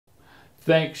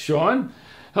Thanks, Sean.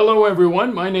 Hello,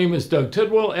 everyone. My name is Doug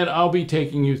Tidwell, and I'll be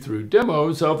taking you through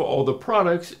demos of all the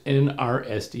products in our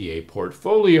SDA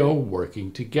portfolio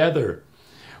working together.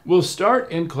 We'll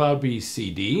start in CloudBees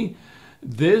CD.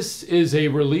 This is a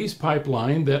release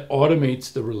pipeline that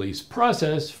automates the release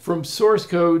process from source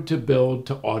code to build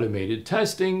to automated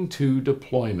testing to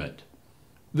deployment.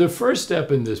 The first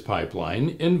step in this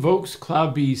pipeline invokes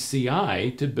CloudBees CI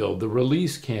to build the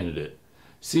release candidate.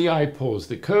 CI pulls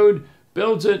the code,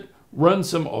 builds it, runs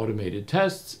some automated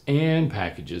tests, and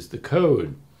packages the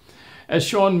code. As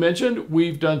Sean mentioned,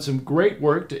 we've done some great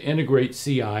work to integrate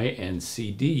CI and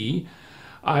CD.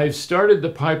 I've started the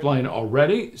pipeline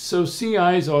already, so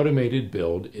CI's automated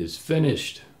build is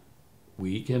finished.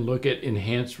 We can look at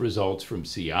enhanced results from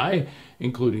CI,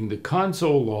 including the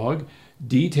console log,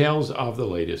 details of the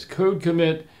latest code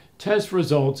commit, test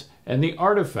results, and the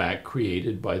artifact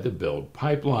created by the build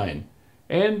pipeline.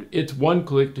 And it's one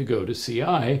click to go to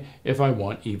CI if I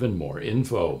want even more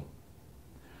info.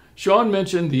 Sean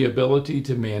mentioned the ability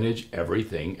to manage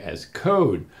everything as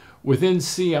code. Within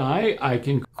CI, I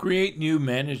can create new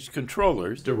managed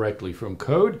controllers directly from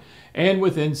code, and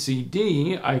within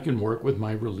CD, I can work with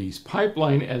my release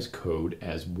pipeline as code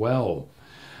as well.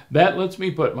 That lets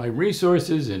me put my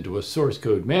resources into a source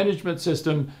code management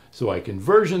system so I can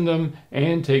version them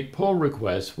and take pull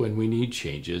requests when we need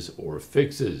changes or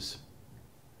fixes.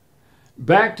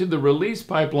 Back to the release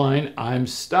pipeline, I'm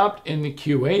stopped in the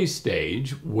QA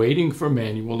stage, waiting for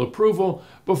manual approval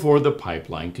before the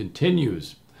pipeline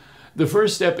continues. The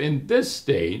first step in this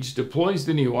stage deploys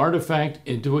the new artifact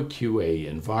into a QA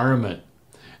environment.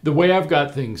 The way I've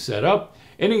got things set up,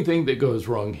 anything that goes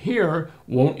wrong here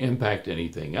won't impact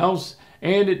anything else,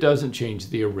 and it doesn't change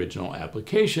the original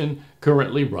application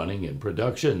currently running in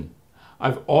production.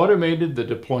 I've automated the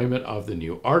deployment of the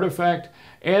new artifact,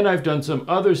 and I've done some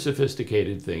other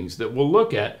sophisticated things that we'll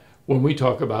look at when we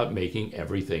talk about making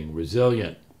everything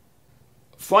resilient.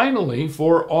 Finally,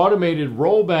 for automated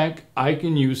rollback, I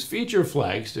can use feature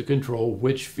flags to control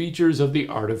which features of the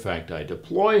artifact I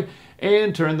deploy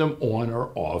and turn them on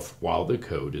or off while the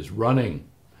code is running.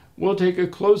 We'll take a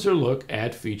closer look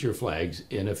at feature flags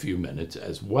in a few minutes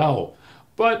as well.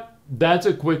 But that's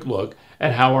a quick look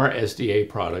at how our SDA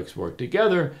products work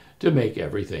together to make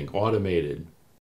everything automated.